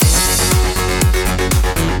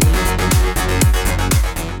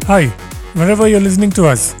Hi, wherever you're listening to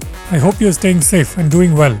us, I hope you're staying safe and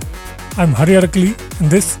doing well. I'm Hari Arakali,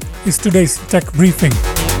 and this is today's Tech Briefing.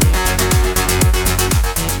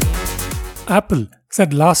 Apple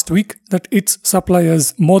said last week that its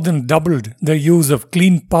suppliers more than doubled their use of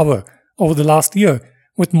clean power over the last year,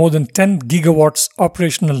 with more than 10 gigawatts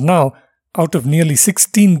operational now out of nearly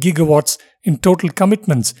 16 gigawatts in total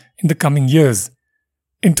commitments in the coming years.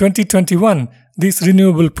 In 2021, these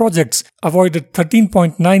renewable projects avoided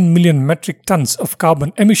 13.9 million metric tons of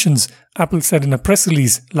carbon emissions, Apple said in a press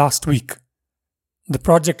release last week. The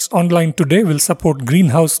projects online today will support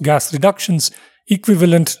greenhouse gas reductions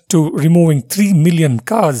equivalent to removing 3 million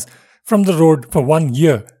cars from the road for 1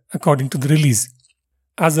 year, according to the release.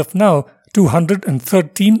 As of now,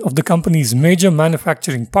 213 of the company's major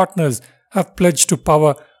manufacturing partners have pledged to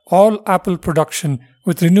power all Apple production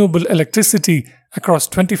with renewable electricity across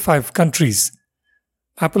 25 countries.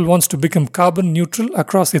 Apple wants to become carbon neutral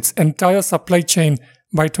across its entire supply chain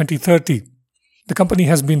by 2030. The company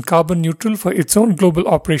has been carbon neutral for its own global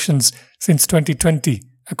operations since 2020,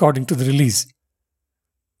 according to the release.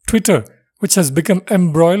 Twitter, which has become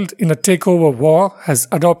embroiled in a takeover war, has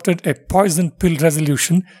adopted a poison pill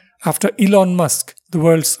resolution after Elon Musk, the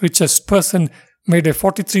world's richest person, made a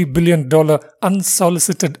 $43 billion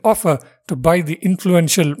unsolicited offer to buy the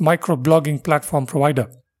influential microblogging platform provider.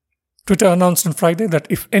 Twitter announced on Friday that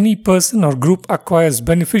if any person or group acquires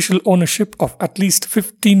beneficial ownership of at least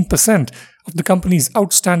 15% of the company's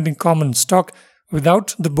outstanding common stock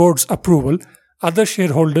without the board's approval, other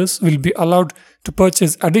shareholders will be allowed to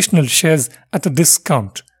purchase additional shares at a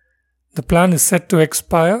discount. The plan is set to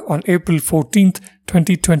expire on April 14,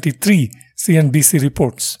 2023, CNBC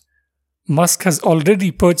reports. Musk has already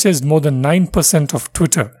purchased more than 9% of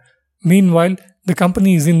Twitter. Meanwhile, the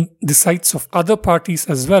company is in the sights of other parties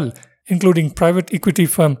as well, including private equity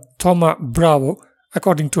firm Thoma Bravo,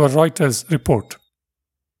 according to a Reuters report.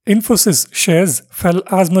 Infosys shares fell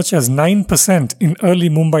as much as 9% in early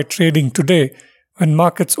Mumbai trading today when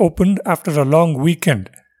markets opened after a long weekend.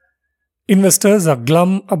 Investors are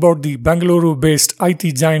glum about the Bangalore-based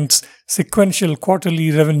IT giant's sequential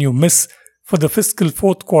quarterly revenue miss for the fiscal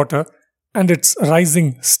fourth quarter and its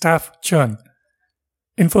rising staff churn.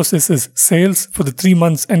 Infosys' sales for the 3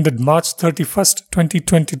 months ended March 31,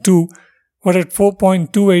 2022 were at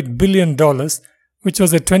 $4.28 billion, which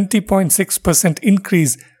was a 20.6%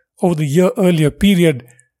 increase over the year earlier period,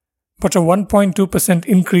 but a 1.2%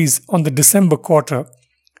 increase on the December quarter.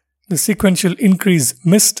 The sequential increase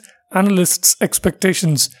missed analysts'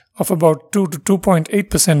 expectations of about 2 to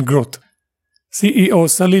 2.8% growth. CEO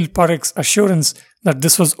Salil Parekh's assurance that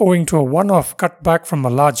this was owing to a one-off cutback from a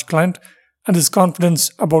large client and his confidence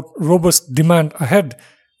about robust demand ahead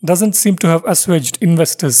doesn't seem to have assuaged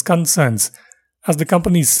investors' concerns, as the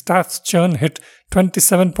company's staff churn hit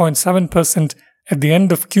 27.7% at the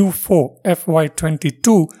end of Q4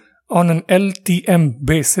 FY22 on an LTM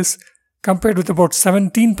basis, compared with about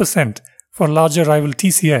 17% for larger rival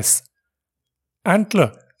TCS.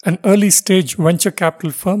 Antler, an early-stage venture capital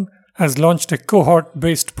firm, has launched a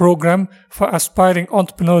cohort-based program for aspiring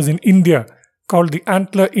entrepreneurs in India called the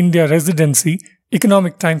Antler India Residency,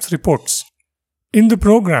 Economic Times reports. In the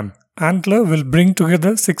program, Antler will bring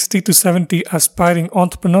together 60 to 70 aspiring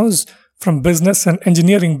entrepreneurs from business and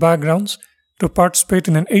engineering backgrounds to participate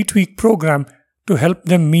in an 8-week program to help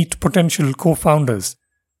them meet potential co-founders.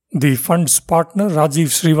 The fund's partner, Rajiv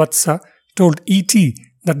Srivatsa, told ET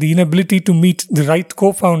that the inability to meet the right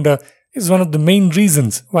co-founder is one of the main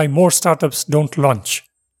reasons why more startups don't launch.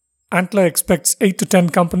 Antler expects 8 to 10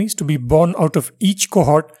 companies to be born out of each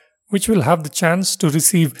cohort, which will have the chance to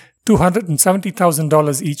receive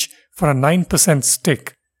 $270,000 each for a 9%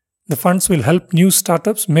 stake. The funds will help new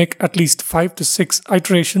startups make at least 5 to 6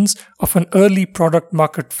 iterations of an early product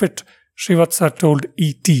market fit, Srivatsa told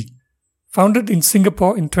ET. Founded in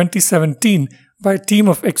Singapore in 2017 by a team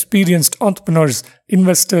of experienced entrepreneurs,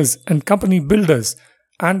 investors, and company builders,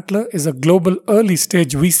 Antler is a global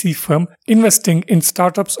early-stage VC firm investing in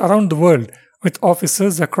startups around the world with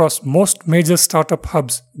offices across most major startup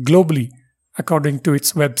hubs globally, according to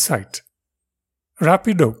its website.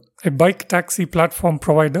 Rapido, a bike taxi platform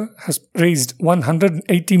provider, has raised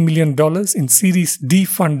 $180 million in Series D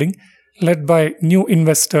funding led by new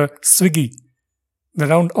investor Swiggy. The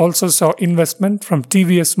round also saw investment from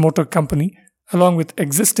TVS Motor Company, along with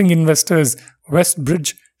existing investors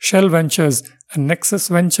Westbridge, Shell Ventures, and Nexus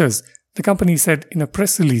Ventures, the company said in a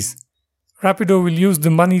press release. Rapido will use the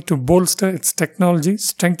money to bolster its technology,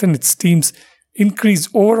 strengthen its teams, increase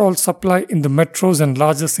overall supply in the metros and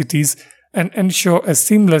larger cities, and ensure a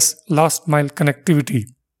seamless last-mile connectivity.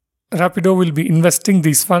 Rapido will be investing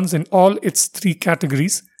these funds in all its 3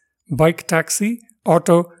 categories: bike taxi,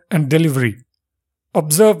 auto, and delivery.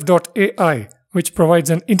 Observe.ai, which provides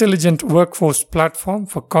an intelligent workforce platform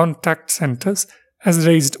for contact centers, has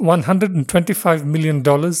raised $125 million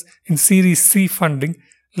in Series C funding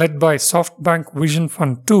led by SoftBank Vision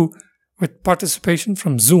Fund 2 with participation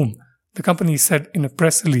from Zoom, the company said in a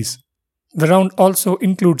press release. The round also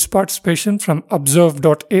includes participation from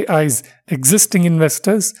Observe.ai's existing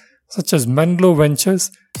investors such as Menlo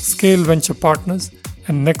Ventures, Scale Venture Partners,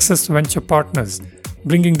 and Nexus Venture Partners,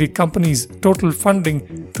 bringing the company's total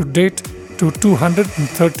funding to date to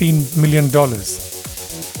 $213 million.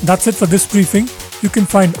 That's it for this briefing. You can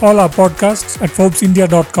find all our podcasts at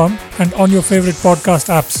ForbesIndia.com and on your favorite podcast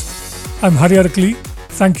apps. I'm Hari Arakali.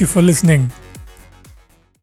 Thank you for listening.